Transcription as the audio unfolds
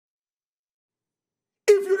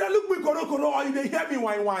they look me koro or they hear me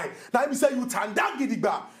whine. Now me say you tanda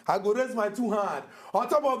gidigba. I go raise my two hands on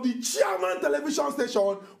top of the chairman television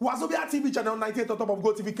station, Wazobia TV channel 98 on top of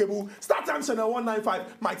Go TV cable, Star Times channel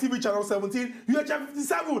 195, my TV channel 17, UHF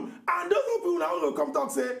 57. And those people now will come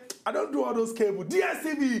talk say, I don't do all those cable.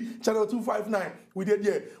 DSTV channel 259. We did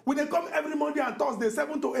here. We they come every Monday and Thursday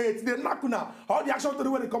 7 to 8. They nakuna all the action to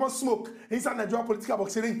do when they come and smoke inside Nigeria political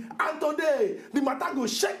boxing. And today the matter go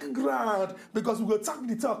shake ground because we go talk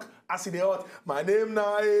the talk as in the hot. My name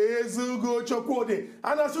now is Ezugwu Chukwudi,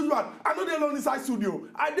 and as usual, I know they alone inside studio.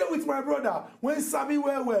 I deal with my brother when Sabi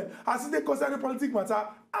well. As they concern the political matter.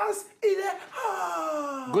 As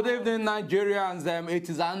in Good evening, Nigerians. It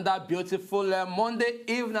is another beautiful Monday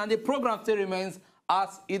evening, and the program still remains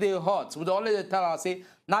as it is hot. With only the tell us say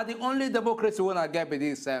now the only democracy we get with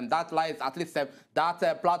this that lies at least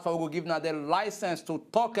that platform will give now the license to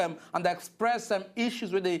talk and express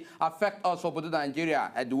issues where they affect us for Nigeria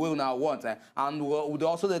the way we now want. And we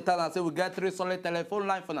also the tell us say we get 3 solid telephone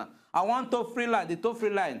line for now. I want to free line. The toll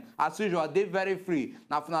free line, as usual, they very free.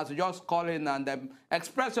 Now for now to just call in and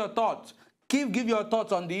express your thoughts. Give your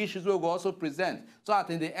thoughts on the issues we will also present. So that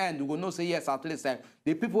in the end, we will not say yes, at least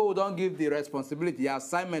the people who don't give the responsibility, the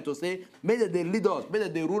assignment to say, maybe they lead us, maybe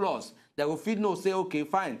they rule us. They will feel no, say, okay,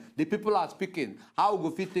 fine. The people are speaking. How we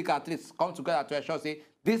will feel think at least come together to ensure, say,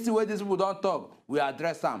 this is where these people don't talk. We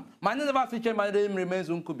address them. My name never featured, my name remains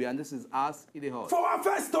Nkubi, and this is As in the Hall. For our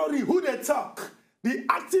first story, who they talk? The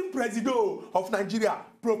acting president of Nigeria,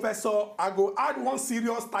 Professor, I go add one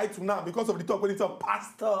serious title now because of the talk when it's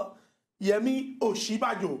Pastor Yemi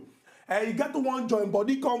Osinbajo. You get to one joint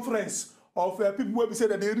body conference of people where we say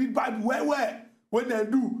that they read Bible well when they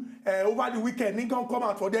do over the weekend. He can come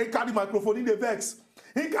out for there, he carry microphone in the vex.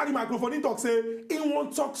 He carry microphone, he talk say, he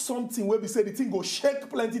won't talk something where we say the thing go shake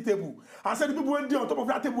plenty table. And say the people when they on top of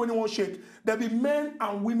that table when they won't shake, there be men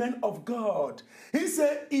and women of God. He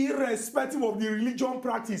say, irrespective of the religion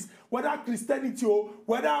practice, whether Christianity or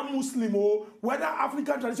whether Muslim or whether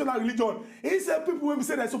African traditional religion, he say people when we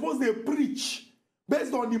say they're supposed they preach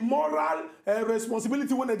based on the moral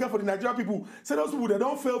responsibility when they get for the Nigerian people. Say those people, they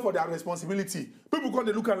don't fail for their responsibility. People come,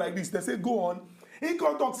 they look at like this, they say, go on. He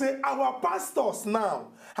can talk, say, our pastors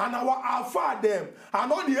now, and our alpha them,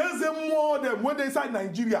 and all the other more them when they inside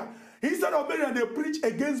Nigeria. Instead of making they preach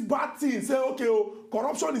against bad things, say, okay, oh,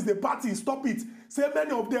 corruption is the bad thing, stop it. Say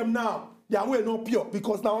many of them now, their way not pure,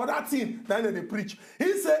 because now that thing, now they preach.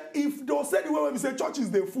 He said, if they say the way when we say church is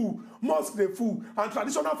the fool, mosque the fool, and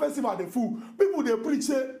traditional festival the fool, people they preach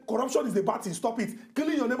say corruption is the bad thing, stop it.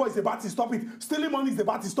 Killing your neighbor is the bad thing, stop it. Stealing money is the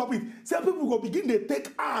bad thing, stop it. Say people go begin they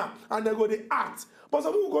take arm and they go they act. But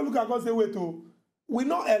some people go look at God and say, wait, oh, we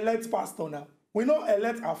not elect pastor now. We not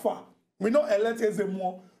elect Afa. We not elect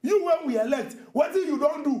Ezemo. You when we elect, what thing you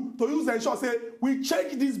don't do to use the ensure say we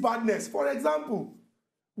change this badness. For example,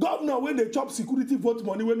 governor when they chop security vote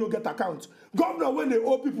money when no get account. Governor when they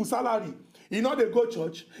owe people salary. You know they go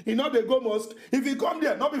church. You know they go mosque. If you come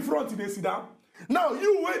there, not be front, they sit down. Now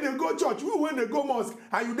you when they go church, you when they go mosque,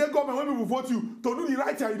 and you then government when people vote you to do the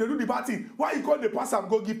right thing, you they do the bad thing. Why you call the pastor and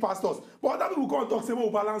go give pastors? But other people come and talk, say, well,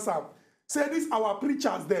 balance up. Say this our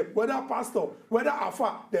preachers them, whether pastor, whether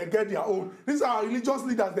afa, they get their own. These are our religious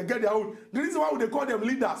leaders, they get their own. The reason why they call them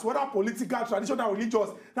leaders, whether political, traditional, religious,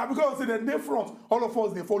 now because say then they front, all of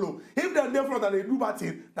us they follow. If then they front and they do bad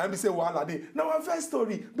thing, then we say wahala dey. Now our first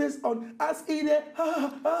story based on as in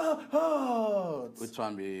Which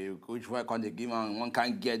one can they give one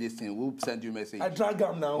can't get this thing? Who send you message? I drag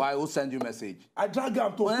them now. Why who send you message? I drag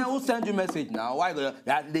them to who send you message now? Why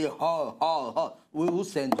that they who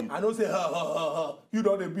send you? I don't say you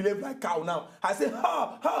don't behave like cow now. I say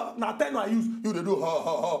now 10 I use you they do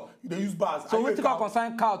you they use bars. So what you can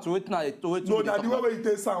consign cow to it now? No, now the way you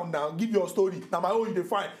take sound now, give your story. Now my own you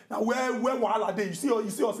define. Now where wahala dey? You see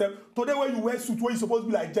yourself today when you wear suit where you supposed to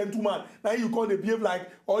be like gentleman. Now you can't behave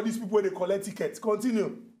like all these people when they collect tickets.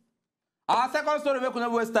 Continue. Our second story,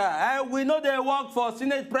 we know they work for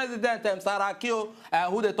Senate President Saraki,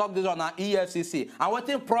 who they talk this on our EFCC. And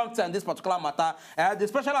what prompts in this particular matter, the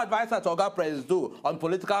special advisor to Oga Presido on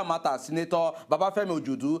political matters, Senator Babafemi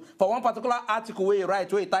Ojudu, for one particular article where he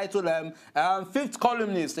write, where he titled fifth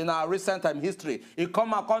columnist in our recent history. He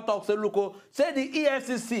come and talk, say, look, say the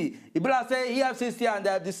EFCC, he say EFCC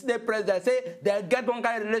and the Senate President, say they get one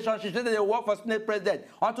kind of relationship, say they work for Senate President.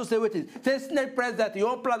 I want to say, wait, say Senate President,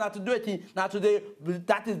 your plan to do it. Now today,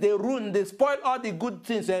 that is they ruin, they spoil all the good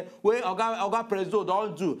things where Oga Presido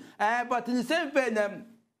don't do. But in the same vein,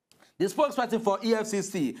 the spokesperson for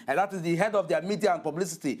EFCC, and that is the head of their media and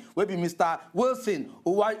publicity, will be Mr. Wilson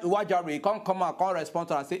Uwajari, come and respond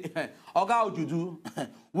to us and say, Oga Ojudu,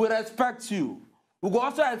 we respect you. we go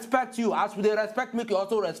also expect you, as we respect, make you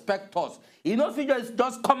also respect us. You know, if you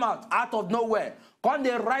just come out of nowhere, come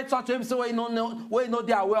they write such a say where you know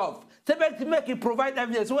their wealth. Say make you provide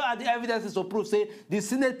evidence. Where are the evidences to prove? Say the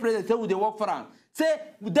Senate president say they work for them. Say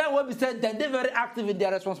then when we say then they're very active in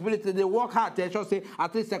their responsibility, they work hard to ensure say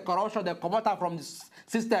at least the corruption they come out from the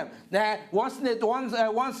system. One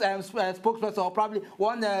spokesperson or probably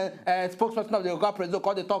one spokesperson of the Oga president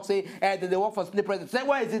called the talk say they work for Senate president. Say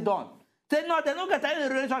where is it done? Say no, they don't get any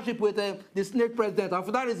relationship with the Senate president, and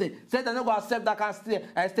for that reason, say they don't go accept that kind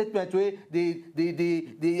of statement where the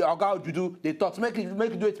Oga Judu they talk. Make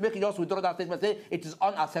it just withdraw that statement. Say it is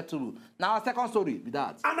unacceptable. Now our second story be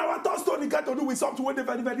that. And our third story got to do with something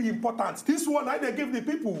very, very important. This one, I they give the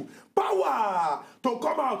people power to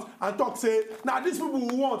come out and talk. Say now these people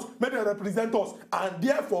who want may they represent us, and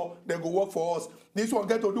therefore they go work for us. This one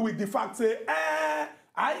get to do with the fact say,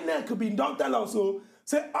 INEC been don't tell us so.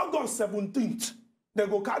 Say August 17th, they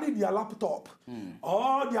go carry their laptop,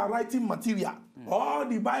 all their writing material, all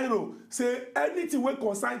the biro. Say anything will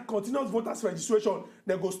concern continuous voters registration,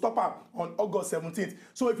 they go stop up on August 17th.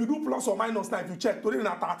 So if you do plus or minus now, if you check, today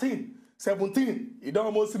na 13, 17, it don't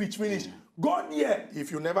almost reach finish. Go there.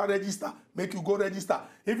 If you never register, make you go register.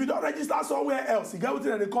 If you don't register somewhere else, you get what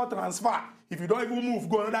they call transfer. If you don't even move,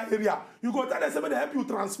 go another area. You go tell them somebody help you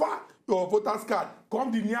transfer your voter's card.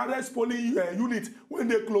 Come the nearest polling unit when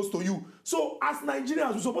they're close to you. So as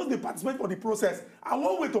Nigerians, we're supposed to participate for the process. And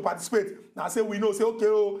one way to participate, now say we know, say okay,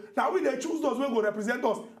 oh, now we they choose those who will represent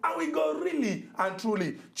us. And we go really and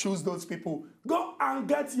truly choose those people. Go and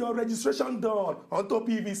get your registration done on top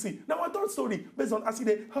PVC. Now our third story, based on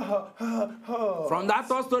Aside. From that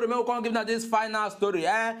third story, we can give now this final story.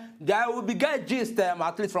 There will be get gist,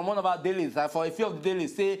 at least from one of our dailies, for a few of the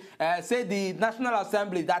dailies, say the National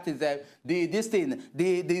Assembly, that is the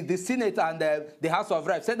Senate and the House of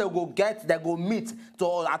Reps, say they go meet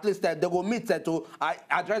to at least they go meet to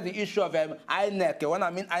address the issue of INEC. When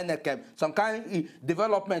I mean INEC, some kind of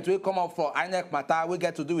development will come up for INEC matter. We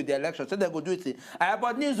get to do with the election, so they go do it.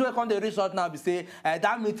 But news will come the result now. Be say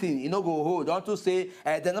that meeting you know go hold. Don't to say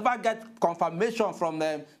they never get confirmation from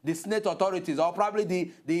the Senate authorities or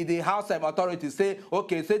probably the House authorities say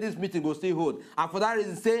okay, say this meeting will still hold. And for that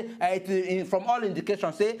reason, say from all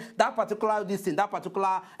indications, say that particular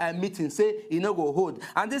meeting, say you know go hold.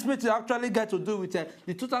 And this meeting actually get to do with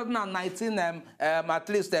the 2019 at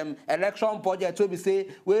least election budget. Where we say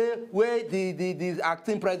where the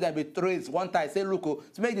acting president be raised one time. Say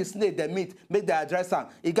look, to make the Senate they meet, make the address them.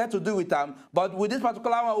 It get to do with but with this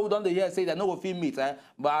particular one who don't hear say they no go fit meet.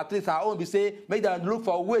 But at least our own be say make them look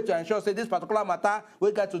for a way to ensure say this particular matter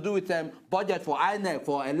we get to do with budget for INEC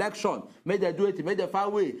for election. Make them do it, make them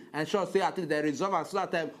find way ensure say at least they resolve and so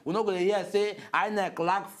that we're not going to hear say INEC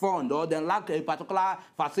lack fund or they lack a particular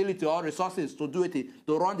facility or resources to do it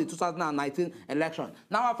to run the 2019 election.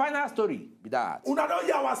 Now our final story be that. Una don't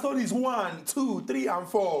hear our stories 1, 2, 3, and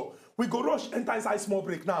 4. We go rush enter inside small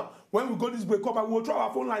break now. When we go this break up, and we'll throw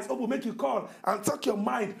our phone lines up, we'll make you call and talk your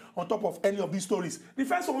mind on top of any of these stories. The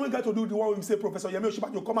first one we get to do the one we say Professor Yemi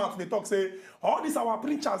Osinbajo come out and they talk say all these our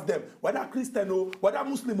preachers them, whether Christian or whether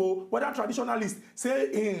Muslim or whether traditionalist, say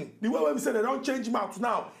in the way we say they don't change mouth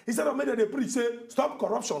now. Instead of making they preach say stop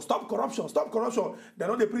corruption, stop corruption, stop corruption. They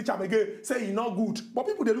don't they preach them again say it's not good. But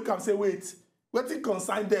people they look and say wait. Wetin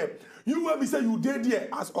concern them? You when we say you did there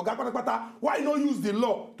as Oga Patapata, why not use the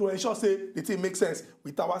law to ensure say the thing makes sense?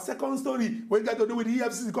 With our second story, we get to do with the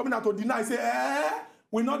Efcc coming out to deny say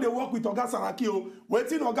we know they work with Oga Saraki.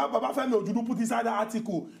 Wetin Oga Babafemi Ojudu put inside the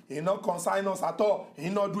article, he not consign us at all. He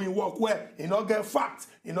not doing work well. He not get facts.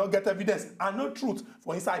 He not get evidence and no truth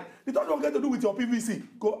for inside. The third one get to do with your PVC.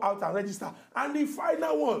 Go out and register. And the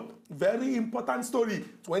final one, very important story,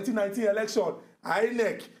 2019 election,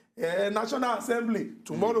 INEC. National Assembly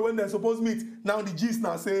tomorrow when they're supposed to meet. Now the gist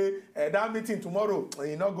now say that meeting tomorrow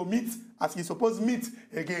you not go meet as you supposed to meet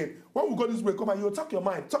again. When we go this way, come and you talk your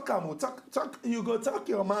mind, talk you go talk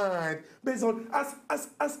your mind based on as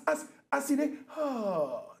it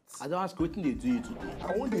hurt. I don't ask what they do you today.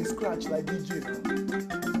 I want to scratch like DJ.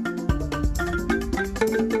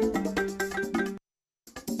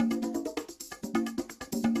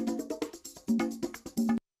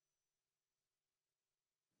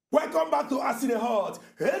 Welcome back to Acid Heart.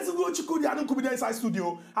 Ezugwu Chukwudi and Nkubi inside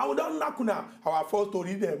studio. I will don't knock now our phone to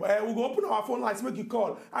read them. We go open our phone lines, make you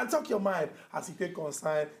call and talk your mind as it take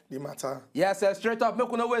concern the matter. Yes, straight up,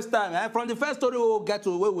 make no waste time. From the first story we'll get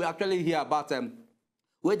to where we actually hear about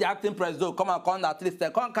where the acting president come and come at least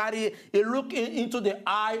come carry a look into the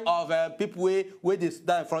eye of people where they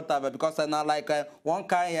stand in front of because now like one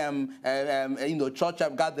kind church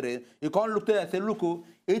gathering, you can't look there and say look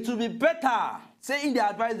it will be better, say in the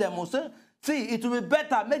advice them also, see, it will be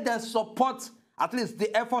better, make them support at least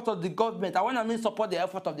the effort of the government. And when I mean support the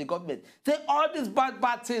effort of the government, say all these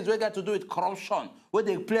bad things we get to do with corruption, where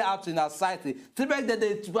they play out in our society, see, make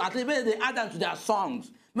them, at least they add them to their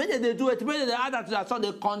songs. Maybe they do it, maybe they add that to that song,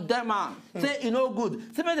 they condemn her. Say, you know,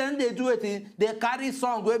 good. Say, then they do it, they carry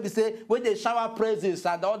song where they say, when they shower praises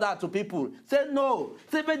and all that to people. Say, no.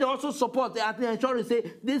 Say, they also support, they ensure,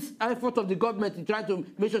 say, this effort of the government in trying to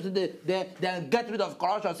make sure that they get rid of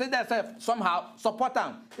corruption. Say, they somehow support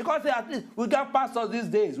them. Because at least we get pastors these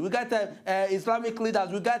days, we get Islamic leaders,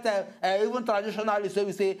 we get even traditionalists, so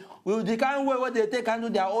we say, the kind of way where they take and do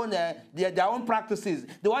their own practices,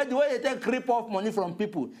 the way they take rip off money from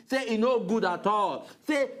people. Say it's no good at all.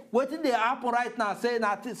 Say what did they happen right now? Say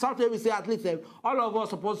that something we say at least all of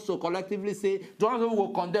us supposed to collectively say, don't who will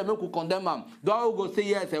condemn, make we condemn them. Don't who go say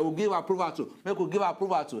yes, we'll give approval to, make we give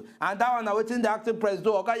approval to. And that one now waiting the acting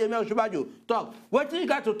president, okay, Osinbajo talk. What do you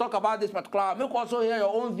got to talk about this particular? Make also hear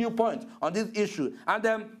your own viewpoint on this issue. And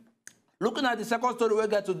then looking at the second story, we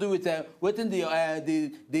get to do with waiting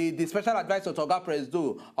the special advisor to Oga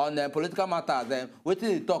President on political matters.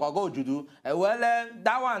 Waiting the talk, Oga Ojudu. Well,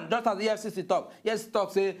 that one just as the EFCC talk. EFCC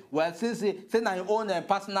talk say, well, since say na your own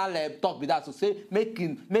personal talk with that, so say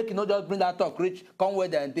making not just bring that talk reach come where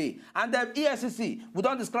they day. And then EFCC, we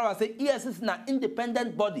don't describe and say EFCC na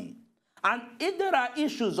independent body. And if there are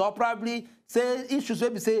issues or probably say issues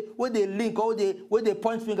where we say where they link or where they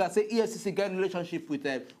point finger say EFCC get relationship with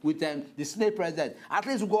the Senate president, at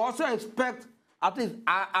least we will also expect at least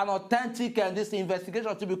an authentic this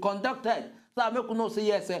investigation to be conducted. So I make you know say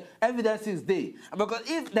yes, evidence is there. Because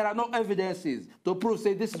if there are no evidences to prove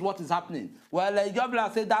say this is what is happening, well, you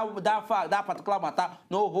say that fact, that particular matter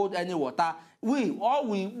no hold any water. We are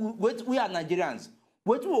Nigerians.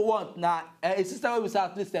 What we want now, a system where we say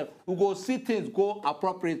at least we go see things go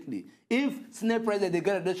appropriately. If Senate president they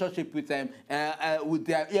get a relationship with their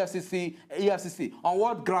EFCC, on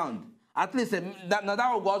what ground? At least that we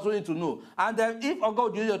also need to know. And then if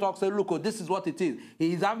Oga Ojudu talk say, look, this is what it is.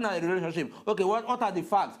 He is having a relationship. Okay, what are the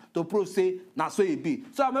facts to prove say na so it be?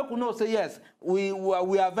 So I make you know say yes, we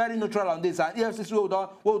are very neutral on this. And EFCC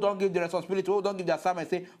we don't give the responsibility, we don't give the assignment.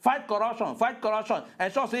 Say fight corruption,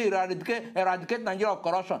 and so say eradicate Nigeria of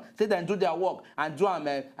corruption. Say then do their work and do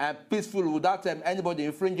them peaceful without anybody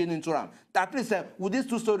infringing into them. At least with these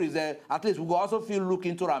two stories, at least we will also feel look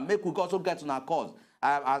into them. Make we also get on our cause.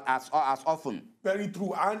 As often. Very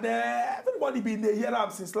true. And everybody been here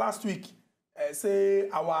since last week. Say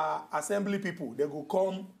our assembly people, they go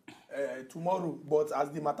come tomorrow. But as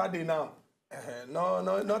the matter day now,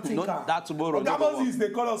 nothing. Not that tomorrow. Oga they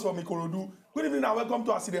call us from Ikorodu. Good evening and welcome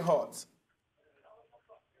to Accident Hot.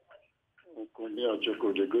 Good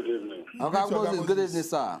evening. Okay, good evening,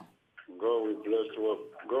 sir. God will bless you.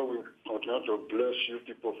 God will continue to bless you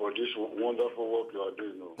people for this wonderful work you are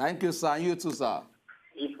doing. Thank you, sir. You too, sir.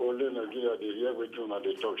 If only Nigeria they hear with you and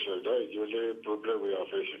they talk, sir, that is the only problem we are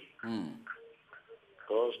facing.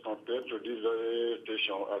 Because compared to this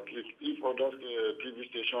station, at least if other TV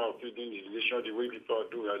stations are feeding the nation the way people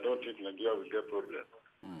are doing, I don't think Nigeria will get problem.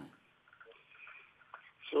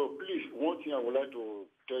 So please, one thing I would like to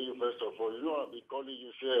tell you first of all, I've been calling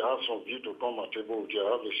you, say I have some view to come at table with you.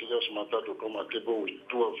 I have a serious matter to come at table with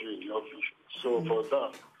two of you in the office. So for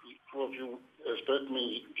that, two of you expect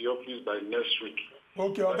me in the office by next week.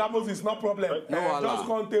 Okay, Oga Moses, no problem. Just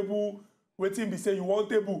come table, waiting be say you want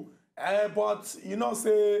table. But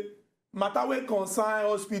say matter wey concern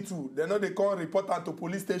hospital, they know they can't report am to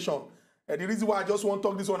police station. The reason why I just want to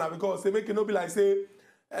talk this one because they make it not be like say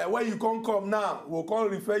when you can't come now, we'll can't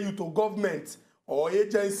refer you to government or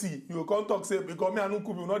agency. You can't talk say because me and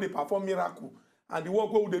Nkubi will not they perform miracle. And the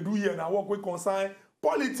work what they do here now work we concern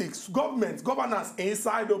politics, government, governance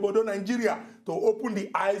inside Obodo Nigeria to open the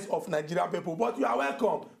eyes of Nigerian people. But you are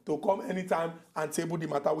welcome to come anytime and table the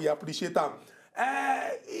matter. We appreciate them.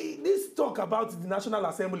 This talk about the National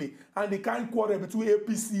Assembly and the kind quarrel between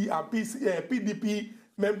APC and PDP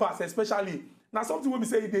members especially. Now something when we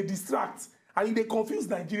say they distract and they confuse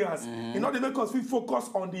Nigerians. They make us focus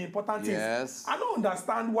on the important things. I don't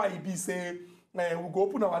understand why it be say we go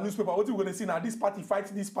open our newspaper. What we going to see now? This party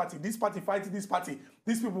fights this party. This party fights this party.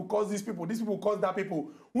 These people cause these people. These people cause that people.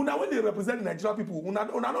 When they represent the Nigerian people, una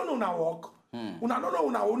don't know now work. Una don't know.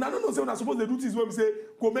 Una don't know. Say una supposed to do this when we say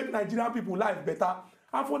go make Nigerian people life better.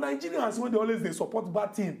 And for Nigerians, when they support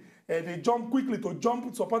bad thing, they jump quickly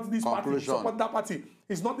to support this party, support that party.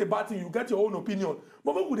 It's not a bad thing. You get your own opinion.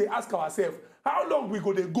 But when we ask ourselves, how long we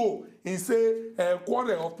go in say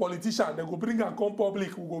quarrel of politicians, they go bring and come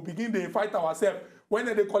public, we go begin to fight ourselves. When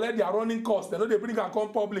they collect their running costs, they know they bring and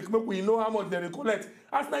come public, make we know how much they collect.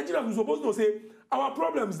 As Nigerians, we're supposed to say, our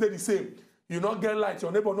problems they're the same. You not get light,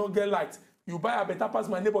 your neighbor not get light. You buy a better pass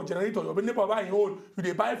my neighbor generator, your neighbor buy your own, you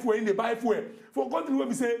they buy fuel, they buy fuel. For a country where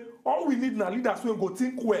we say, all we need now leaders who go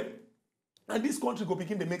think well. And this country go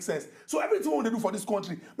begin to make sense. So everything we do for this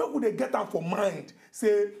country, make we get them for mind.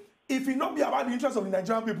 Say, if it not be about the interest of the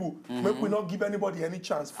Nigerian people, make we not give anybody any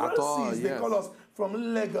chance. Francis, they call us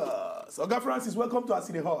from Lagos. Oga Francis, welcome to us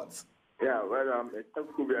in the heart. Yeah, well,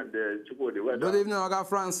 Nkubi and Chukwudi. Well, good evening, Oga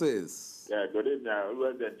Francis. Yeah, good evening. I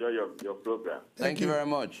always enjoy your program. Thank you very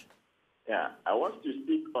much. Yeah, I want to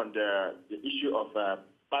speak on the issue of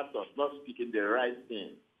pastors not speaking the right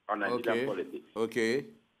thing on Nigerian politics. Okay.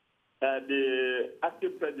 The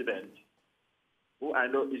acting president, who I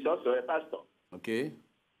know is also a pastor. Okay.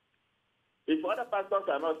 If other pastors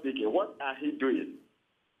are not speaking, what are he doing?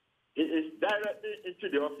 He is directly into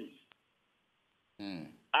the office.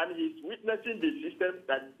 And he's witnessing the system,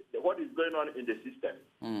 that what is going on in the system.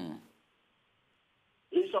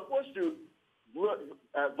 He's supposed to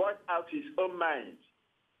voice out his own mind.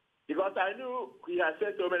 Because I knew he has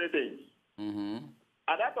said so many things. And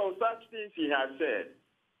out of such things he has said,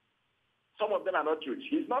 some of them are not true.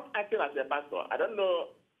 He's not acting as a pastor. I don't know.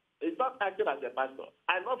 He's not acting as a pastor.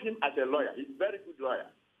 I love him as a lawyer. He's a very good lawyer.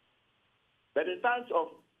 But in terms of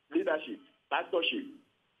leadership, pastorship,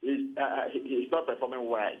 he's not performing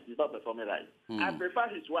well. He's not performing right. I prefer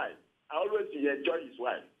his wife. I always enjoy his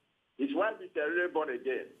wife. His wife is a really born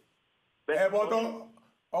again. But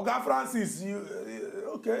Oga Francis,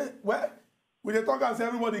 okay, well, we dey talk as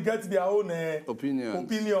everybody gets their own opinion.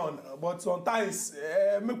 But sometimes,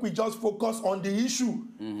 make we just focus on the issue.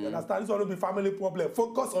 You understand? This will not be family problem.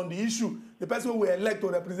 Focus on the issue. The person we elect to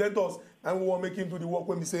represent us, and we want to make him do the work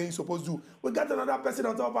when we say he's supposed to. We got another person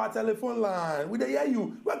on top of our telephone line. We dey hear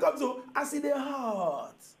you. Welcome to As in the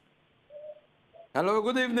Heart. Hello,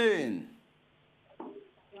 good evening.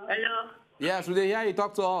 Hello. Yes, we dey hear you.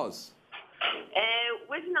 Talk to us.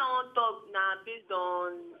 Waiting I want to talk now based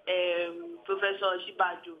on Professor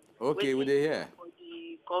Osinbajo. Okay, we dey hear. For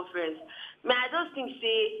the conference. May I just think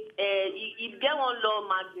say if get one law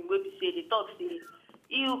magazine where we say the talk say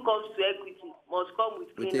he who comes to equity must come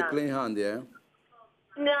with clean hand. With a clean hand, yeah.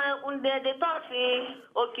 Now they talk say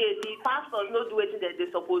okay, the pastors not do what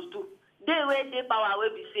they supposed to. They where they power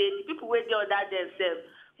where we say the people where they under themselves.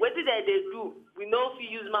 What did they do? We know if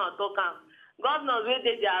you use mouth talk am. Governors where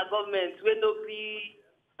they their government where no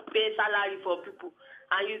pay salary for people.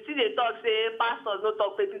 And you see they talk, say, pastors no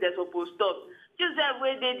talk wetin they supposed to talk. Just say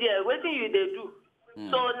where they there, wetin you they do.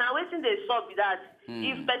 So now wetin they stop with that.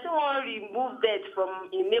 If person want to remove that from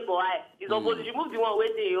in neighbor eye, he's supposed to remove the one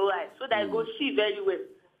where they your eye, so that go see very well.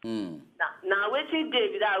 Now waiting day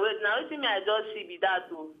with that. Now waiting me I just see with that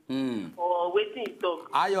too. Or waiting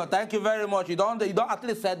talk. Ayo, thank you very much. You don't at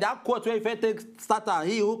least say that quote where if you take starter,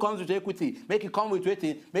 he who comes with equity, make it come with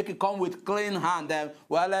waiting, make it come with clean hand. That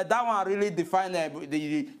one really define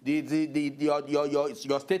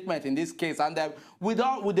your statement in this case. And with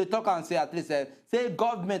the talk and say at least say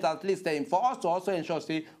government at least for us to also ensure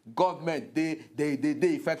say government they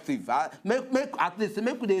effective. Make at least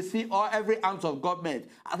make they see every ounce of government.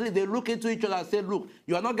 At least they look into each other and say, look,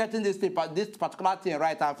 you are not getting this particular thing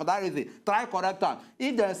right, and for that reason, try correct them.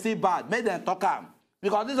 If they see bad, make them talk them.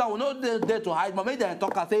 Because this one will not there to hide, but make them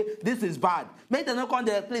talk and say, this is bad. Make them not come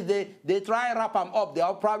there, please, they try wrap them up.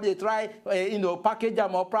 They'll probably try, package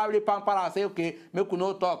them or probably pamper and say, okay, make you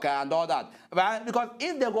no talk and all that. But because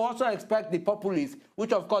if they will also expect the populists,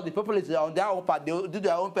 which of course the populists on their own part, they do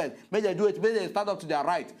their own part, make them do it, make them stand up to their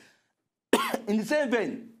right. In the same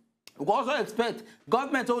vein, we also expect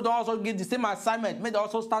government to also give the same assignment, may they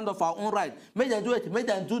also stand up for our own right, may they do it, may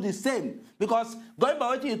they do the same. Because going by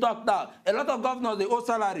what you talk now, a lot of governors, they owe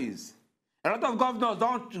salaries. A lot of governors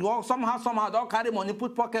don't somehow don't carry money,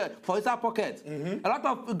 put pocket for inside pocket. A lot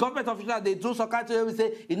of government officials, they do some kind of way,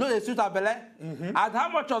 say, you know, they suit our belly. And how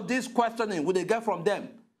much of this questioning would they get from them?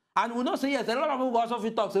 And we know say yes, a lot of people also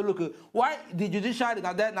talk, say, look, why the judiciary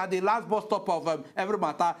now the last bus stop of every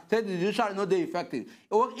matter, say the judiciary not they effective.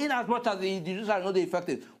 In as much as the judiciary not they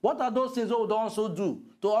effective, what are those things we don't also do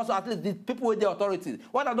to also at least the people with the authorities?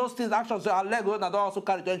 What are those things actions that are legal that don't also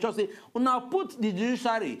carry to ensure say we now put the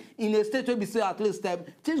judiciary in a state where we say at least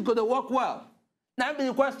things go to work well. Now be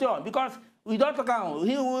the question, because we don't talk about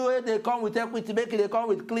where they come with equity, make it they come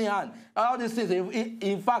with clean hand. All these things,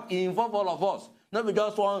 in fact, it involve all of us. not be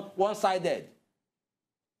just one-sided.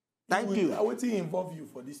 Thank you. I want to involve you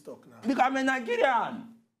for this talk now. Because I'm a Nigerian.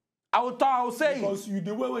 I will say because you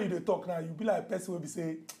the way you talk now, you be like a person will be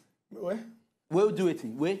say, where? We'll do it.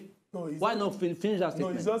 Wait. No, why not finish that statement? No,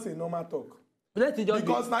 it's just a normal talk. Let it just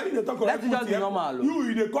because now you talk of equity. Let it just be normal.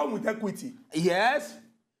 You come with equity. Yes.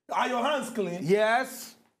 Are your hands clean?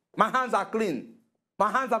 Yes. My hands are clean. My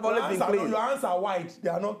hands have always been clean. Your hands are wide. They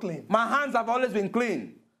are not clean. My hands have always been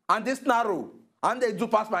clean. And this narrow. And they do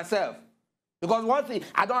pass myself. Because one thing,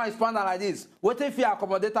 I don't expand like this. What if you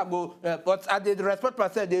accommodate go, but I did respect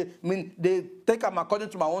myself, they take them according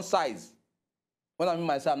to my own size. When I mean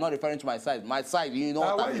myself, I'm not referring to my size. My size, you know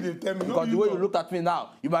what I mean? Because the way you look at me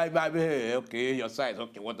now, you might be, hey, okay, your size,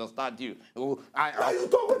 okay, what does that do? You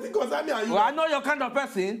talk with because I mean, well, I know your kind of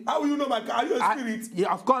person. How will you know my are you a spirit?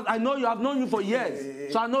 Yeah, of course, I know you. I've known you for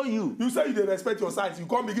years. So I know you. You say you don't respect your size. You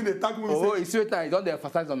can't begin to tag me. Oh, it's sweet time. You don't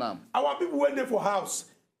emphasize on them. Our people went there for house.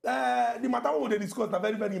 The matter what they discussed, a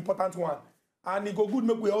very, very important one. And it go good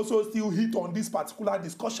make we also still hit on this particular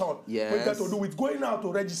discussion. Yes. We get to do with going out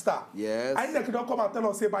to register. Yes. INEC don't come and tell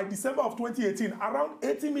us say by December of 2018, around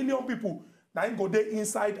 80 million people now go there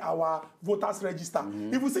inside our voters register.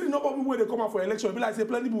 If we see the number of people when they come out for election, be like say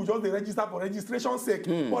plenty people just they register for registration's sake.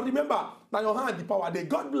 But remember, now your hand the power. They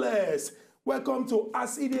God bless. Welcome to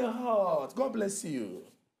As It Dey Hot. God bless you.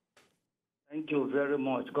 Thank you very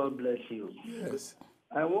much. God bless you. Yes.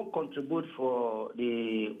 I won't contribute for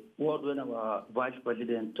the word when our Vice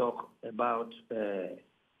President talk about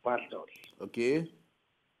pastors. Okay.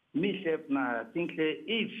 Me, now, I think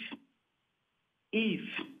if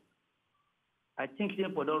I think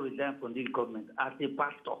people don't resign from this government as a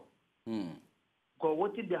pastor, because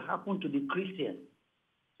what if they happen to the Christian?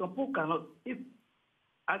 Some people cannot, if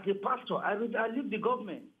as a pastor, I leave the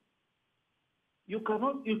government. You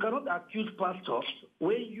cannot accuse pastors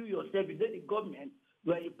when you yourself, you the government,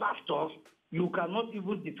 you are a pastor, you cannot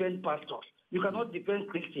even defend pastors. You cannot defend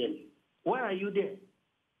Christians. Why are you there?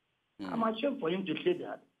 I'm ashamed for him to say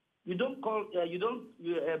that. You don't call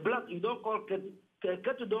black. You don't call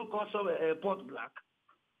Ketu. Don't call some pot black.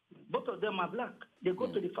 Both of them are black. They go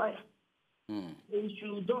to the fire. You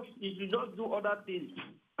should just do other things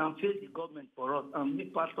and face the government for us and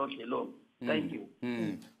leave pastors alone. Thank you.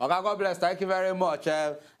 Okay, God bless. Thank you very much.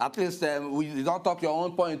 At least you don't talk your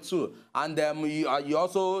own point too. And you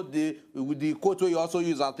also, the quote you also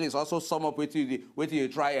use at least, also sum up what you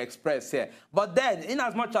try to express here. But then, in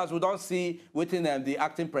as much as we don't see within the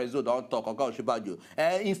acting president don't talk, Prof Osinbajo,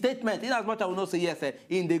 in statement, in as much as we don't say yes,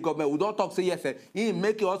 in the government, we don't talk say yes, in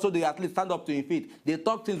make also they at least stand up to his feet. They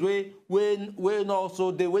talk things when also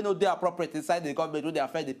they when they appropriate inside the government, when they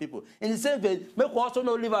affect the people. In the same way, make we also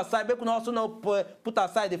not leave aside, make we also not put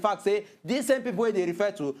aside the fact, say, these same people they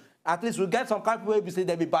refer to, at least we get some kind of people who say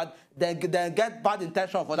they be bad, then get bad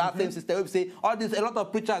intention for that same system. We say all this, a lot of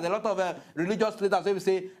preachers, a lot of religious leaders, we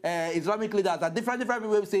say Islamic leaders, and different people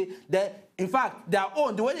we say that in fact their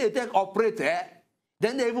own the way they take operate,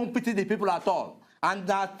 then they even pity the people at all. And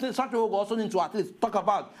that such people also need to at least talk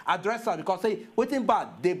about, address them, because say waiting bad,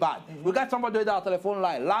 they bad. We got somebody with our telephone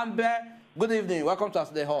line. Lambert, good evening. Welcome to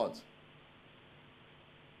As It Dey Hot.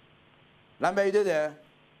 Lambert, you there?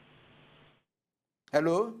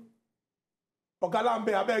 Hello? Okay,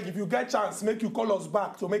 Lambert, I beg, if you get chance, make you call us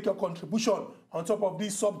back to make your contribution on top of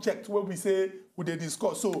this subject where we say we dey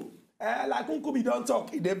discuss. So, like Nkubi don't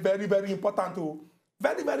talk, it's very, very important too.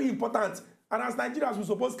 Very, very important. And as Nigerians, we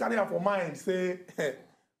supposed to carry up our mind, say,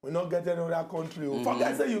 we not get any other country.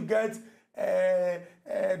 Forget say you get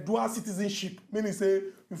dual citizenship, meaning say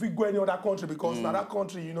if we go any other country because in that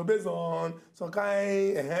country, you know, based on some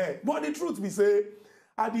kind. But the truth we say,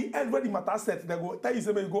 at the end when the matter set, they go tell you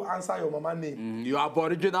say you go answer your mama name. Your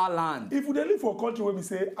aboriginal land. If we live for a country where we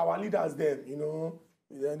say our leaders them, you know,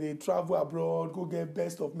 then they travel abroad, go get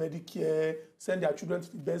best of Medicare, send their children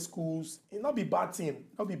to the best schools. It not be bad thing,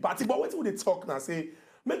 not be bad thing. But what would they talk now? Say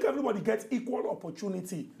make everybody get equal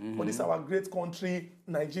opportunity for this our great country,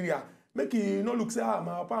 Nigeria. Make you no look say my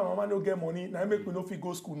papa and mama no get money. Now make we no fit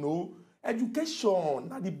go school. No, education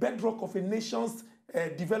na the bedrock of a nation's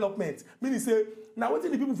development. Meaning say now what the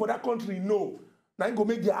people for that country know. Now go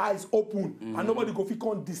make their eyes open and nobody go fit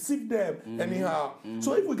come deceive them anyhow.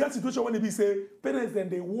 So if we get situation when they be say parents then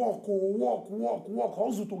they work,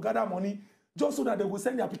 hustle to gather money just so that they will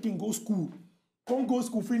send their pikin go school. Come go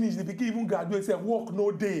school finish, the pikin even graduate, say work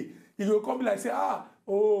no day. You will come be like say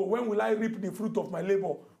when will I reap the fruit of my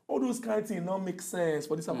labor? All those kind of things don't make sense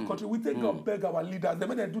for this country. We take up beg our leaders. They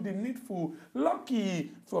may do the needful.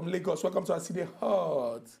 Lucky from Lagos. Welcome to As It Dey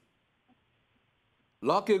Hot.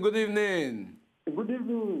 Lucky, good evening. Good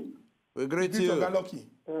evening. We greet you. Lucky.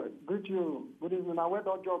 Greet you. Good evening. I went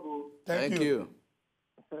on job. Thank you.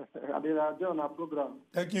 I did on our program.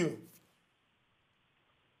 Thank you.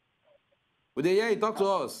 Would they hear you? Talk to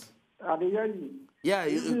us. I did hear you. Yeah,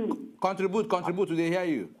 you contribute. Would they hear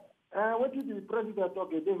you? What did the president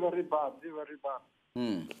talk? They very bad. They very bad.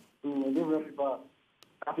 They very bad.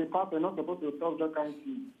 As a pastor, not supposed to talk that kind of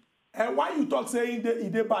thing. And why you talk saying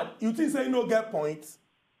they bad? You think say no get points?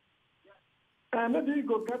 Maybe you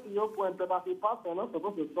go get to your point, but as a pastor, not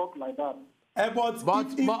supposed to talk like that. But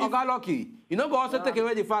Oga Lucky, you know, go also take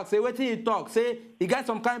away the fact. Say what he talk. Say he got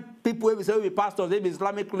some kind of people who say we pastors, they be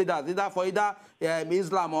Islamic leaders, either for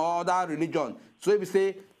Islam or other religion. So we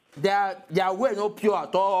say their way no pure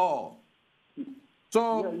at all.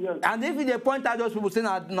 So and if they point out those people saying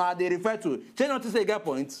now they refer to, say not to say get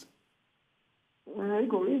points.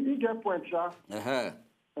 He get points, sir.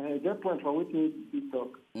 Get points for what he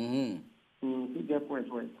talk. He get points,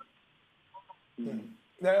 right?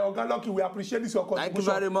 Oga Lucky, we appreciate this your contribution. Thank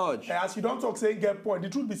you very much. As you don't talk saying get point, the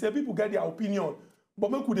truth be say people get their opinion,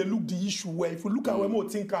 but make they look the issue where if you look at where more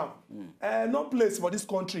think no place for this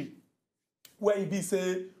country where it be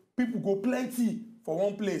say people go plenty for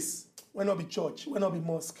one place, when not be church, when not be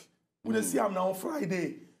mosque. We dey see them now on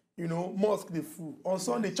Friday, you know, mosque they full. On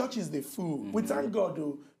Sunday, churches they full. We thank God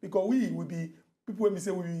though, because we will be people when we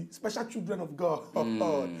say we be special children of God.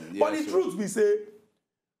 But the truth we say,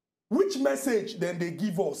 which message then they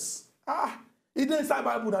give us? It is inside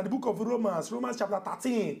Bible and the book of Romans chapter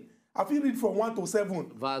 13. I feel read from 1 to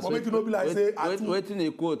 7. But make you not be like say waiting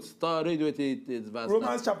a quote. Start read what it is.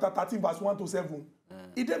 Romans chapter 13 verse 1 to 7.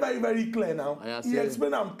 It is very, very clear now. He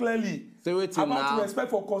explained them clearly about the respect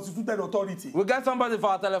for constituted authority. We got somebody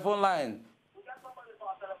for our telephone line.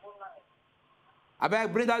 I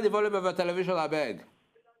beg, bring down the volume of your television, I beg.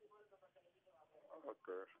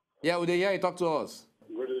 Okay. Yeah, would they hear you talk to us?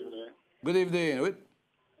 Good evening. Good evening. Wait.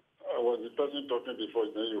 I was the person talking before,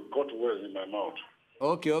 then you cut words in my mouth.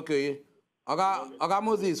 Okay. Oga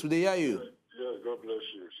Moses, would they hear you? Yes, God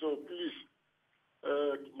bless you. So please,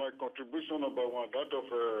 my contribution number one, that of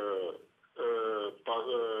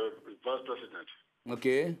Vice President.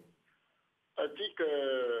 Okay. I think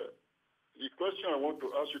the question I want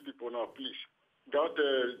to ask you people now, please, that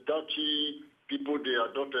people they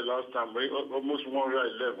adopted last time, almost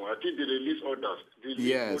 111. I think they release others. They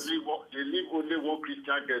leave only one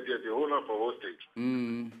Christian girl there, the owner for hostage.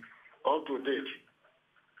 Up to date.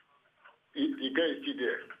 The guy is still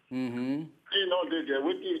there. Still not there,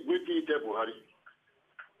 waiting to Buhari.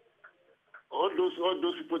 All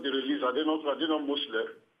those people they release, are they not Muslim?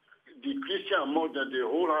 The Christian more than the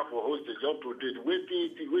whole half for hostage up to date.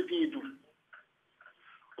 Waiting to do.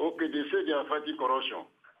 Okay, they say they are fighting corruption.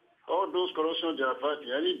 All those corruption they are fighting,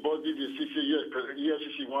 anybody they see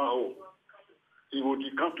EFCC one hole, it will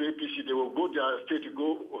come to APC, they will go to their state to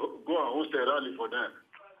go and host a rally for them.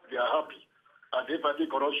 They are happy. Are they fighting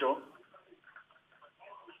corruption?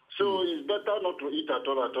 So it's better not to eat at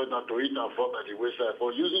all, not to eat and fall by the wayside.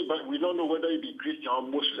 For using, but we don't know whether he be Christian or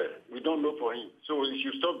Muslim. We don't know for him. So he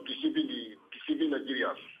should stop deceiving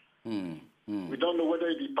Nigerians. We don't know whether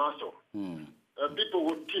he be pastor. People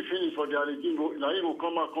will keep finish for their regime. Now he will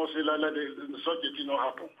come and say like such a thing not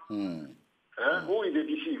happen. Who is they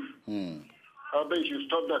deceive? I bet you should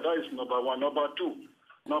stop that. That is number one. Number two,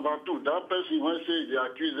 that person when say they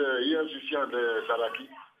accuse EFCC and Saraki.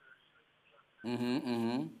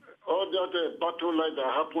 All that battle like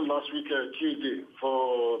that happened last week Tuesday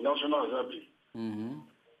for National Assembly.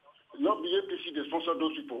 Not the APC, they sponsor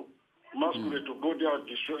those people. Masquerade to go there and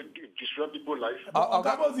destroy people's life.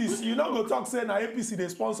 Ogamozis, you not go talk say na APC they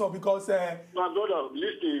sponsor because my brother,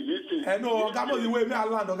 listen. No, Ogamozis way me I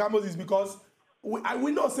land Ogamozis because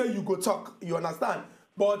we not say you go talk, you understand?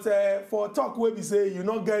 But for talk where we say you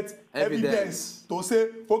not get evidence to say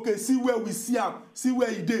okay, see where we see him, see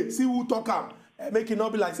where he did, see who talk him, make it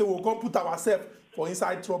not be like say we'll come put ourselves for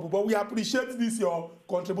inside trouble. But we appreciate this your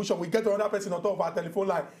contribution. We get another person on top of our telephone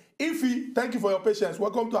line. Ify, thank you for your patience.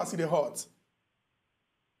 Welcome to Asi the Hot.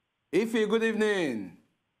 Ify, good evening.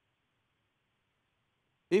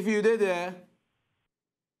 Ify, you there?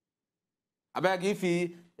 I beg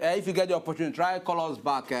Ify, if you get the opportunity, try call us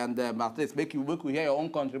back and at least make you hear your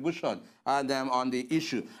own contribution and on the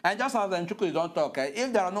issue. And just as Chukwudi don't talk,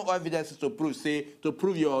 if there are no evidences to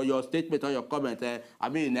prove your statement or your comment, I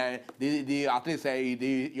mean, at least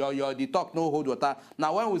the talk no hold water.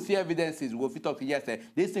 Now, when we see evidences, we'll talk to yes,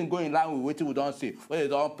 this thing going in line with what we don't see, what they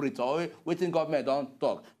don't print or what government don't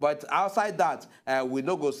talk. But outside that, we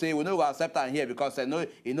no go say, we no go accept and hear because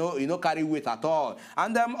you know carry weight at all.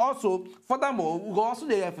 And also, furthermore, we go also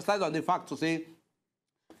emphasize on the fact to say,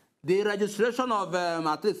 the registration of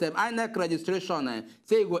at least INEC registration,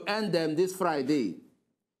 say it will end this Friday.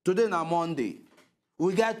 Today na Monday.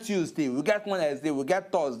 We get Tuesday, we get Wednesday, we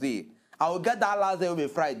get Thursday. I will get that last day will be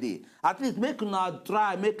Friday. At least make una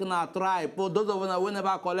try. For those of us who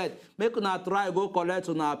never collect, make una try go collect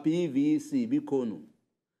on our PVC, Bikono.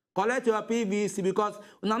 Collect your PVC because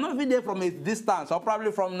una not even there from a distance or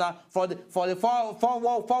probably from for the four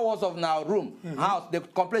walls of our room, house. They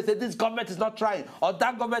complain, say this government is not trying, or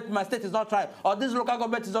that government in my state is not trying, or this local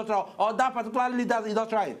government is not trying, or that particular leader is not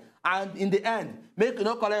trying. And in the end, make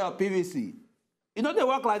you collect your PVC. You know they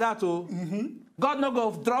work like that too. God not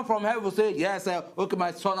go drop from heaven and say, yes, okay,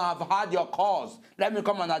 my son, I've heard your cause. Let me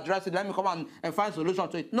come and address it. Let me come and find solution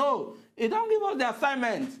to it. No, he don't give us the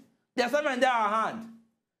assignment. The assignment there at hand.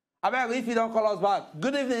 I beg if you don't call us back.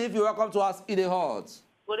 Good evening if you welcome to us in the Cahoots.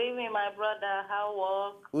 Good evening, my brother. How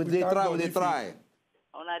work? We try.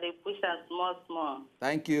 Una dey push us small.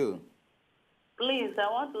 Thank you. Please, I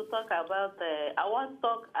want to talk about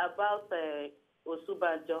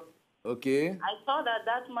Osinbajo. Okay. I saw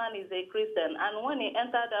that man is a Christian, and when he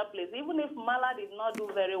entered that place, even if Mala did not do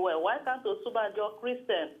very well, why can't Osinbajo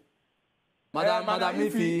Christian? Madam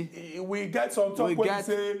Ifi, we get some talk when we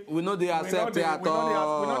say we know they accept it at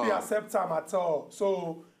all. We know they accept them at all.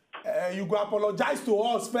 So you go apologize to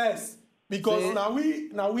us first because now we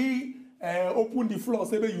open the floor,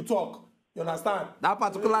 say where you talk. You understand? That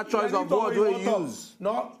particular choice of word we use.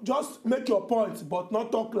 No, just make your point, but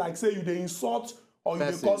not talk like say you dey insult or you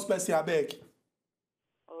dey cause person abeg.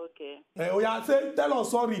 Okay. Tell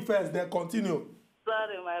us sorry first, then continue.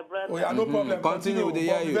 Sorry, my brother. Oh yeah, no problem. Continue with the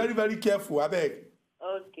hear you. Very, very careful, I beg.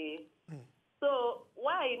 Okay. So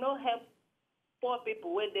why you no help poor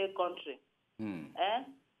people with their country?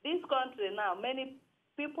 This country now, many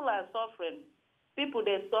people are suffering. People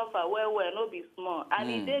they suffer well, no be small.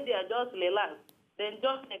 And if they are just relax, then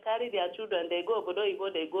just they carry their children, they go, but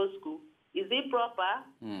they go school. Is it proper?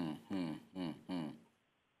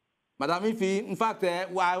 Madam Ifi, in fact,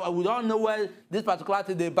 we don't know where this particular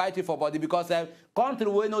thing they bite you for body because country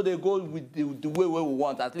we know they go with the way we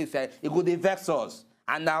want. At least it go they vex us.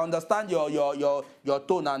 And I understand your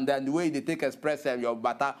tone and then the way they take express your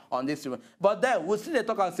matter on this. But then we still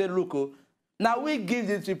talk and say, look, now we give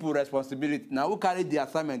these people responsibility. Now we carry the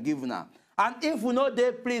assignment given now. And if we know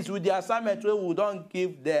they pleased with the assignment, we don't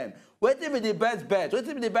give them. What will be the best bet? What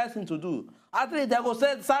will be the best thing to do? At least they go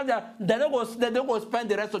they don't go spend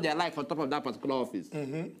the rest of their life on top of that particular office.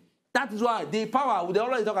 That is why the power, they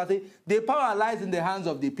always talk and say, the power lies in the hands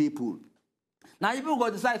of the people. Now people go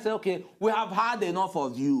decide, say, okay, we have had enough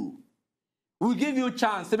of you. We give you a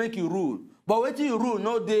chance to make you rule. But wait till you rule,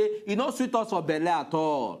 you no sweet us for belly at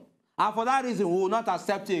all. And for that reason, we will not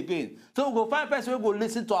accept it again. So we go find person, we go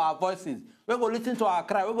listen to our voices. We go listen to our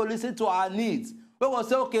cry. We go listen to our needs. We go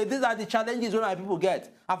say, okay, these are the challenges where my people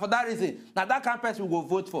get. And for that reason, now that kind of person we go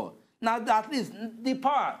vote for. Now at least the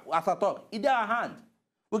power, as I talk, is in our hand.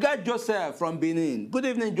 We got Joseph from Benin. Good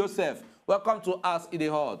evening, Joseph. Welcome to us in the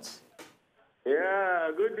Cahoots.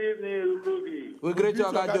 Yeah, good evening, Nkubi. We greet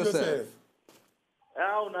you, Joseph.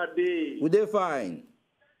 How na day? We dey fine.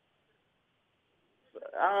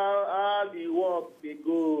 How the work they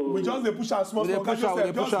go? We just dey push our small. Just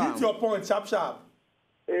hit your point, sharp.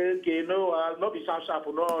 Okay, no, I'll not be sharp.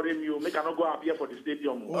 No, you make I not go up here for the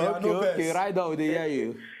stadium. Okay, right now they hear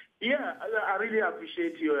you. Yeah, I really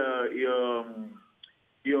appreciate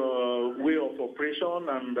your way of operation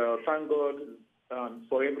and thank God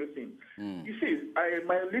for everything. You see,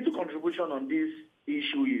 my little contribution on this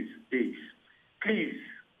issue is this. Please,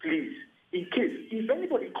 in case, if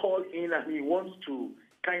anybody calls in and he wants to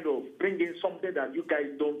kind of bring in something that you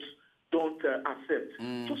guys don't accept,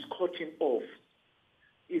 just cut him off.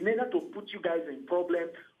 In order to put you guys in problem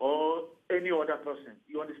or any other person.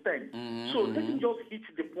 You understand? So let him just hit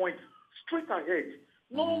the point straight ahead.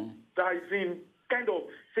 No, that is in kind of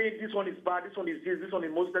saying this one is bad, this one is this one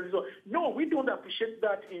is most, this one. No, we don't appreciate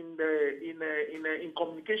that in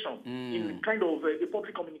communication, in kind of a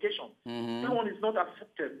public communication. That one is not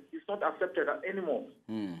accepted. It's not accepted anymore.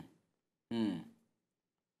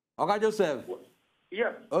 Okay, Joseph.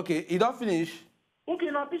 Yeah. Okay, you don't finish.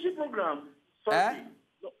 Okay, now PC program. Sorry.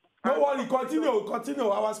 No worry, continue.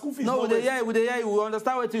 Our school fees. No, we hear you. We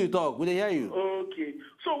understand what you talk. We hear you. Okay.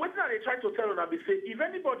 So what are they trying to tell us? Say, if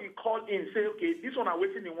anybody call in, say, okay, this one are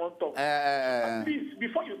waiting in one talk. Please,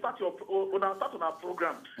 before you start on our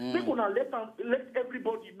program, make una let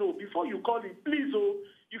everybody know before you call in. Please,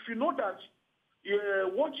 if you know that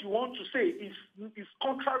what you want to say is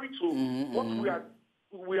contrary to what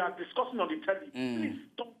we are discussing on the telly, please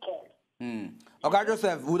don't call. Okay,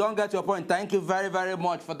 Joseph, we don't get your point. Thank you very, very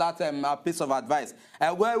much for that piece of advice.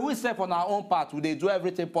 Well, we say on our own part, we do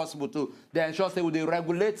everything possible to ensure say we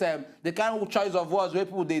regulate the kind of choice of words where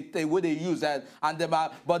people they use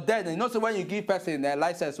but then you know so when you give person a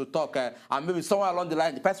license to talk and maybe somewhere along the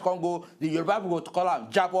line the person can go the Yoruba will go to call him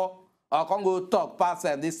jabo. Or can go talk past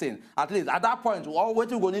this thing. At least at that point, all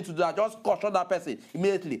what we go need to do is just caution that person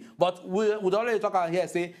immediately. But we would already talk out here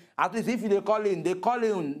say, at least if they call in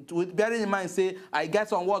with bearing in mind, say, I get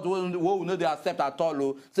some words we know they accept at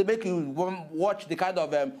all. So make you watch the kind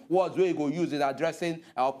of words where you go use in addressing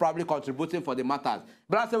or probably contributing for the matters.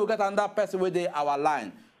 But I say we get another person with our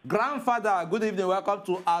line. Grandfather, good evening, welcome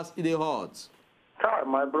to us in the Hot. Hi,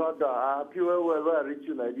 my brother. I feel well reach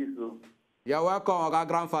you like this. You're welcome, our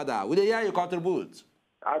grandfather. Will they hear you contribute?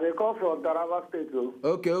 They come from Taraba State.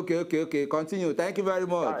 Okay. Continue. Thank you very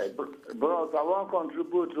much. Hi, bros, I want to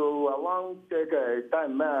contribute. I want to take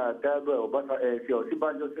time, but if you're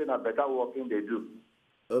Osinbajo saying a better working they do.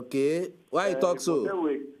 Okay. Why you talk so?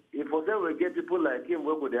 If we get people like him,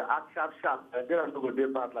 we would act sharp, and they don't go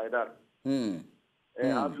do part like that.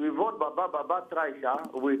 As we vote, Baba try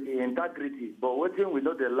with integrity, but waiting we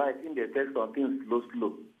know the light in the text on things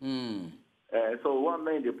slow. So one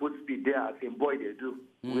man they put speed there as in boy they do.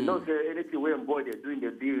 We know say anything when boy they doing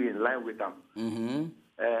the deal in line with them.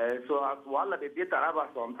 So as while they did Taraba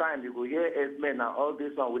sometimes you go hear men and all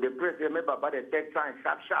this one with the press they make Baba they take time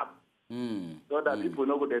sharp. So that people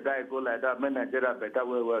know they die go like that. Men Nigeria better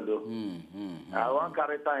well though. I want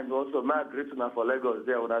carry time also. My great for Lagos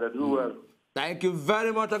there when they do well. Thank you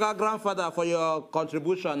very much, our grandfather, for your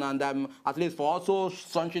contribution and at least for also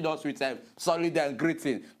sunshine us with solid and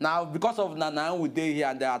greeting. Now, because of now we day here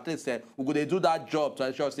and at least we're going to do that job to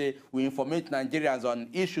ensure say we informate Nigerians on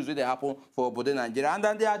issues that happen for Bodin Nigeria. And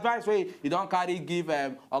then the advice way you don't carry give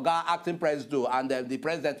Oga acting president and the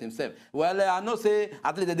president himself. Well, I know say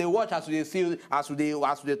at least they watch as they see as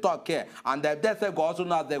they talk here, and they go also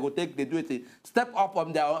now they go take the duty, step up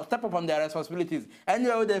on their responsibilities.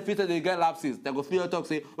 Anywhere they fit they get lapses. They go feel talk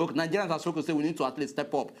say, okay, Nigerians are supposed to say we need to at least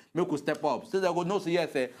step up. Make we step up. So they go no say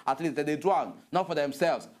yes, at least they do one, not for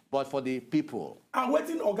themselves, but for the people. And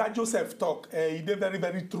waiting Oga Joseph talk, he did very,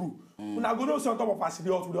 very true. When I go to on top of us, we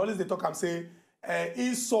always they talk and say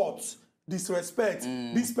insult, disrespect,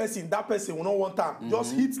 this person, that person, we don't want time.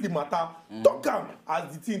 Just hit the matter, talk them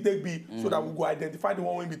as the thing take be, so that we go identify the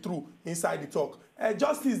one will be true inside the talk.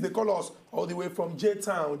 Justice, they call us all the way from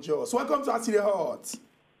J-Town, Jos. Welcome to us in the Hot.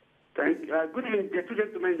 Thank you. Good evening, the two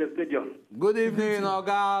gentlemen in the stadium. Good evening,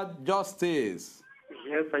 Oga Justice.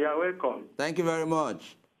 Yes, you are welcome. Thank you very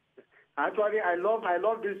much. Actually, I love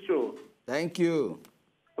this show. Thank you.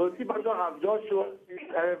 Osinbajo have just shown,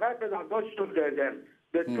 Vice President have just shown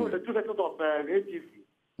the two sectors of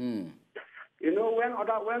ATC. You know, when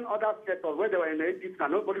other sectors, where they were in the ATC,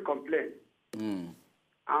 nobody complained. And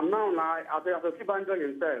now, as Osinbajo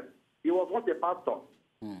himself, he was once a pastor.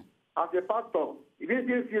 As a pastor, he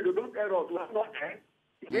didn't see those errors were not there.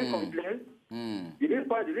 He didn't complain. He didn't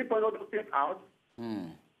point all those things out.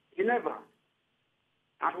 He never.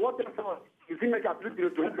 And what else? He didn't make a plea to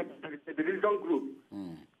the religion group.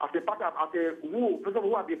 As a person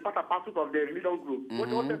who has been part and parcel of the religion group.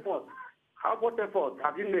 What effort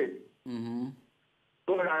have you made?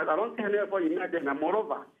 So I don't see any effort in made them. And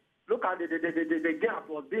moreover, look at the gap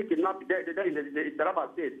was being kidnapped there in the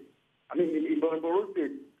Taraba State. I mean, in Borno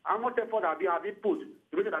State. How much effort have you put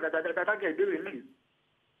to make that get released?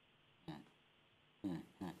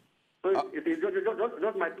 So it is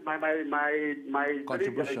just my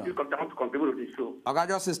contribution. To contribute to this show. Okay,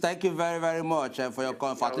 Justice, thank you very, very much for your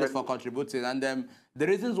at least for contributing. And the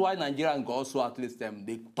reasons why Nigerians go also at least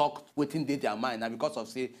they talk within their mind, and because of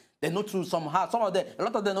say they know through somehow a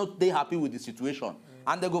lot of them not they happy with the situation,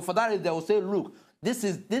 and they go for that they will say, look.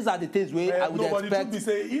 These are the things where I would expect. Be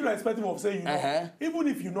say, irrespective of saying, even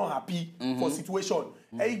if you're not happy for situation,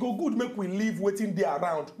 it go good make we leave waiting there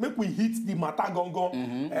around, make we hit the matter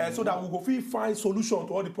gongo, so that we go find solution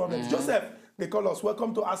to all the problems. Joseph, they call us.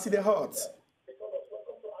 Welcome to Acid Heart.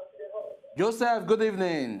 Joseph, good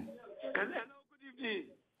evening. Hello, good evening.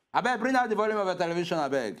 I beg, bring out the volume of the television, I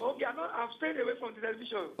beg. Okay, I've stayed away from the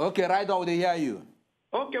television. Okay, right now they hear you.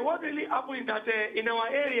 Okay, what really happened is that in our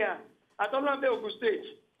area, at Olambe Ogun State.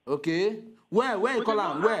 Okay. Where you call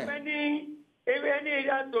them? Where? Any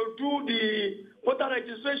area to do the voter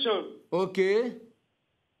registration. Okay.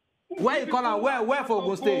 Where you call them? Where for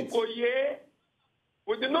Ogun State?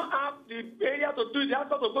 We do not have the area to do it. They have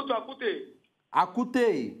to go to Akute.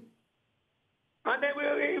 Akute. And then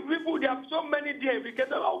there are so many there because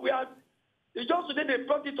it's just today they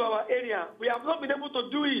brought it to our area. We have not been able to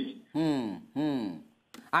do it.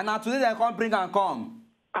 And now today they can't bring and come.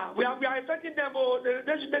 We are expecting them.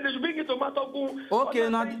 They should bring it to Matogu. Okay,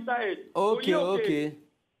 not inside. Okay.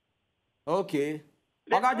 Okay,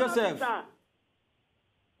 Joseph.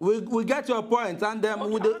 We get your point, and then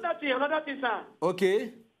another thing, sir.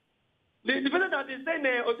 Okay. The person that is saying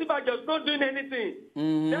Osinbajo is not doing anything.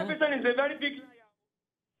 That person is a very big liar.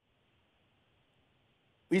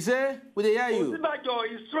 We say, we hear you. Osinbajo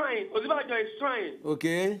is trying.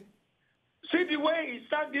 Okay. See the way he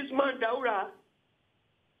sacked this man, Daura.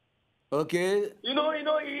 Okay. You know,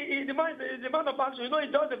 he the man of action. You know,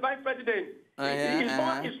 he's just the vice president. His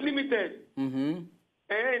power is limited. And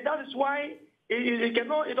that is why he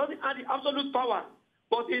doesn't have the absolute power,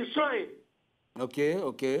 but he's trying. Okay.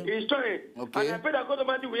 He's trying. Okay. And I pray that God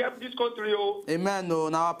Almighty will help this country. Amen. No,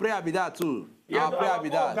 now our prayer be that too. Our prayer be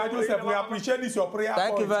that. God Joseph, we appreciate this your prayer.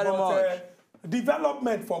 Thank you very much.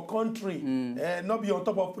 Development for country, not be on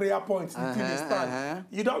top of prayer points.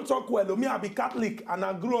 You don't talk well. Me, I be Catholic and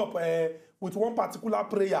I grew up with one particular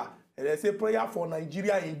prayer. They say prayer for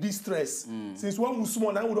Nigeria in distress. Since when we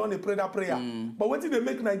small, now we don't pray that prayer. But what did they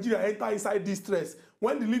make Nigeria enter inside distress?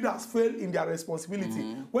 When the leaders fail in their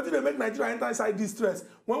responsibility. What did they make Nigeria enter inside distress?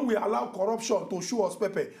 When we allow corruption to show us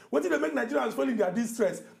pepper. What did they make Nigerians fail in their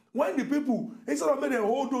distress? When the people, instead of making them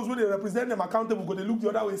hold those when they represent them accountable, go they look the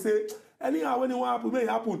other way and say, anyhow, when it happen, may it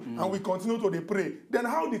happen, and we continue to pray. Then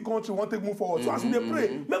how the country want to move forward? So as we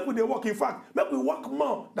pray, make we work. In fact, make we work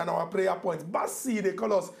more than our prayer points. Basi, they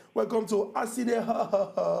call us. Welcome to Aside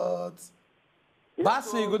Heart.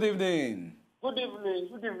 Basi, good evening. Good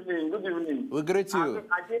evening. We greet you.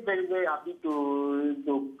 I feel very, very happy to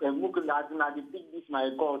pick this my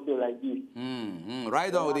call so like this.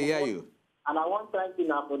 Right on, we hear you. And I want to thank you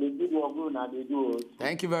now for the good work they do.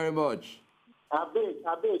 Thank you very much. I beg,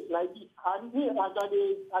 like this. And me, as I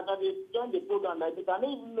join the program like this, I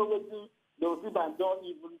don't even know what the people don't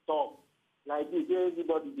even talk. Like this,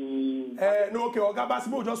 everybody, no, okay, Ogabasi,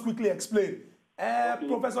 we'll just quickly explain.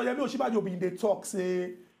 Professor Yemi Osinbajo be in the talk,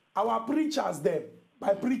 say, our preachers, them,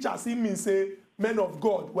 by preachers, he means, say, men of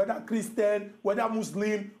God, whether Christian, whether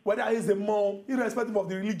Muslim, whether he's a monk, irrespective of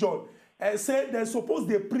the religion, say they're supposed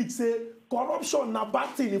to preach, say, corruption na bad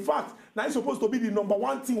thing. In fact, now it's supposed to be the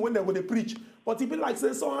 #1 thing when they preach. But it be like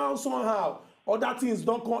say somehow, other things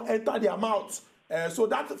don't come enter their mouth. So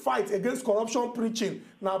that fight against corruption preaching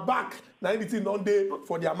now back now anything don't dey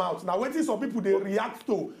for their mouth. Now waiting some people they react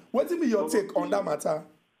to. What be your take on that matter?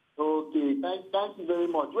 Okay, thank you very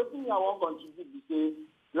much. What thing I want to contribute to say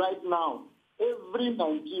right now, every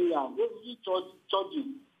Nigerian, every churches,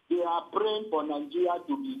 they are praying for Nigeria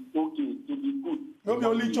to be okay, to be good. Not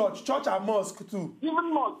only church and mosque too.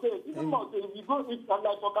 Even mosque. If you go,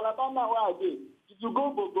 like for Calabar now where I did, if you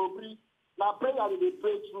go Bogobri, now prayer they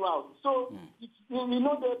pray throughout. So we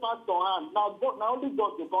know they pass on hand. Now only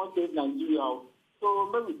God can save Nigeria. So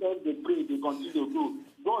when we say they pray, they continue to do.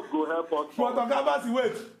 God will help us. But Ogabasi,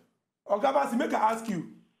 wait. Ogabasi, make I ask you.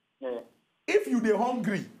 Yeah. If you dey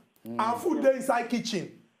hungry and food dey inside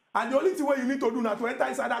kitchen, and the only thing you need to do now to enter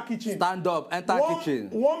inside that kitchen. Stand up, enter kitchen.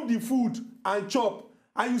 Warm the food and chop.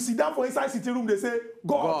 And you sit down for inside sitting room, they say,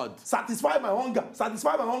 God, satisfy my hunger,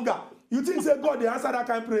 satisfy my hunger. You think say God, they answer that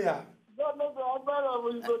kind of prayer?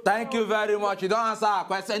 Thank you very much. You don't answer our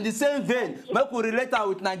question. In the same vein, make we relate her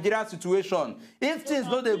with Nigeria's situation. If things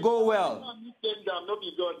don't they go well.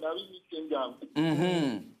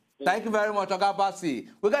 Thank you very much, Ogabasi.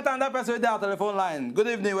 We got another person with our telephone line. Good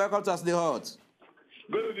evening, welcome to the Hot.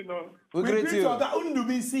 Good evening. We greet you.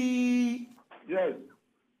 Undubisi. Yes.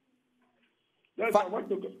 Yes, I want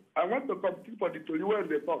to compete for the Tolu when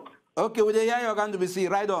they talk. Okay, we hear you're going to be see.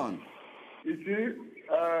 Right on. You see,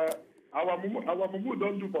 our mumu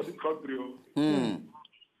don't do for this country.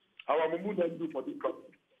 Our mumu don't do for this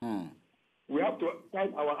country. We have to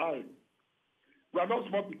find our eye. We are not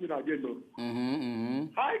small people again, though.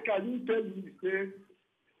 How can you tell me, say,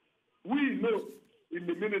 we know in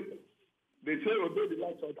the ministry, they say obey the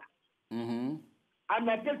last order. And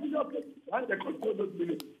I take it up and they control those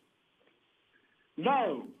minutes.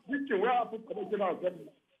 Now, this thing where I put national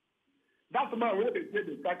assembly, that's man where they say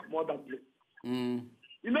they tax more than place.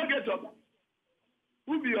 You know, get up.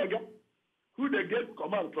 Who be your guy? Who they get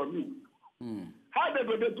command from you? How they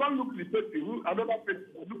go, they don't look the person who another person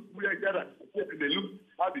look where they look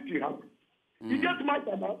how the thing happen. You get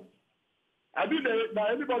matter now. I mean, now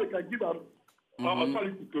everybody can give them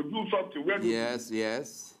authority to do something. Yes.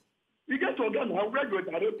 You get to again how where you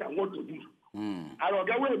direct and what to do. And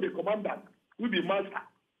again where the commander, who the master.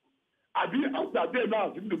 I be after day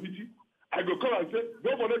now in the meeting. I go come and say,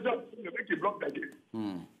 go for the job, make it block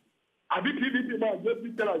again. I be PDP now,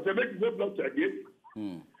 just tell us, make it block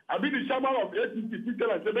again. I mean, the chairman of APC,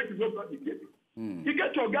 tell and say, make it not the case. You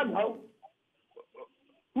get your gun now.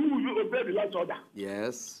 Who will obey the last order?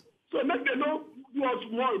 Yes. So make them know who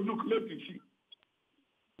has more look left to see.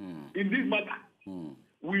 In this matter,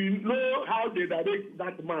 we know how they direct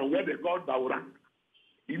that man where they call Daura.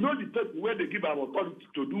 You know the person where they give our authority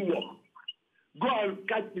to do work. Go and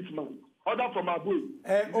catch this man. Order from above.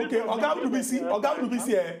 Okay, Oga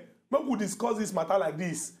Nubisi, make we discuss this matter like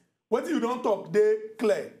this. What you don't talk, they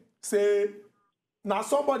clear. Say, now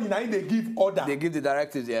somebody now they give order. They give the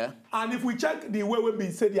directives, yeah. And if we check the way we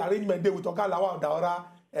say the arrangement there with Oga Lawal Daura,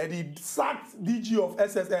 the sacked DG of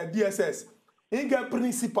DSS, he get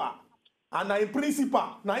principal. And now in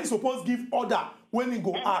principal, now he supposed give order when he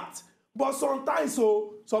go act. But sometimes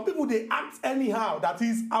some people they act anyhow, that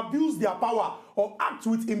is abuse their power or act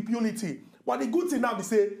with impunity. But the good thing now be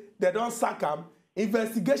say they don't sack them.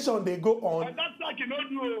 Investigation they go on. And that's like you don't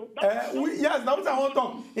do. Yes, now what I want to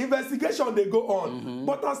talk. Investigation they go on.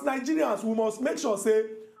 But as Nigerians, we must make sure say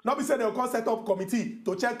not be say they'll come set up committee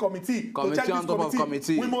to check committee to check this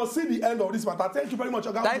committee. We must see the end of this matter. Thank you very much,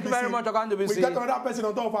 Oga. Thank you very much, Oga. We get another person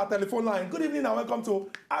on top of our telephone line. Good evening and welcome to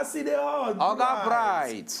Aside Hall. Oga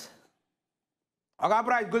Bright. Oga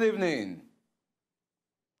Bright, good evening.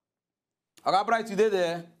 Oga Bright, you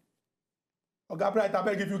there? Oga Bright, I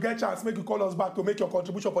beg if you get chance, make you call us back to make your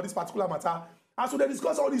contribution for this particular matter. As we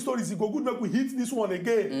discuss all these stories, it go good make we hit this one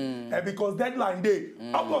again. Because deadline day,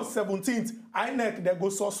 August 17th, INEC they go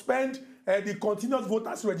suspend the continuous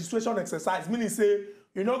voters registration exercise. Meaning say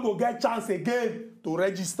you no go get chance again to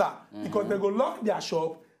register because they go lock their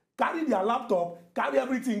shop, carry their laptop, carry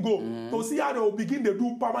everything go to see how they will begin to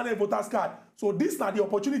do permanent voters card. So this is the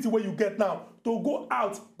opportunity where you get now to go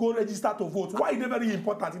out, go register to vote. Why is it very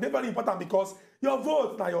important? It's very important because your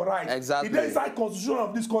vote now your right. Exactly. The inside constitution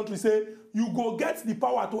of this country say you go get the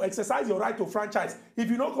power to exercise your right to franchise. If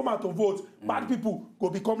you don't come out to vote, bad people go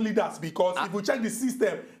become leaders because if you check the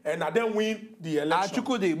system and then win the election. And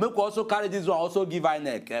Chukwudi, make we also carry this one, also give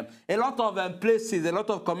INEC. A lot of places, a lot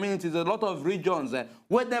of communities, a lot of regions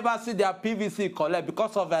will never see their PVC collect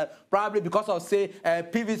because of probably because of say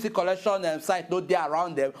PVC collection site not there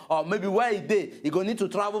around them, or maybe where it is, you go need to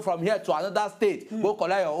travel from here to another state, go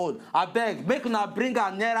collect your own. I beg, make una bring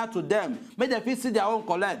her nearer to them, make them feel see their own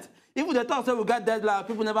collect. If they talk say we get deadline,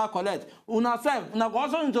 people never collect. Una go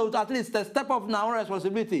also need to at least step up in our own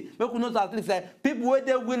responsibility. Make we know at least people where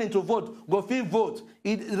they willing to vote, go feel vote.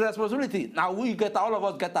 It's responsibility. Now we get all of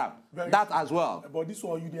us get up. That true. As well. But this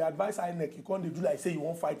one, you the advice INEC, you can't do like say you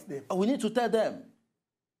won't fight them. We need to tell them.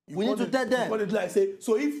 We need to tell them. You can't do like say,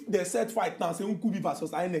 so if they set fight now, say Nkubi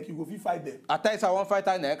versus INEC, you go fight them. At times I won't fight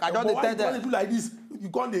INEC. I don't tell them. You can't do like this. You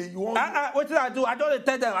can't. You want. What did I do? I don't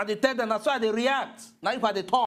tell them. I tell them. That's why they react. Now if I talk.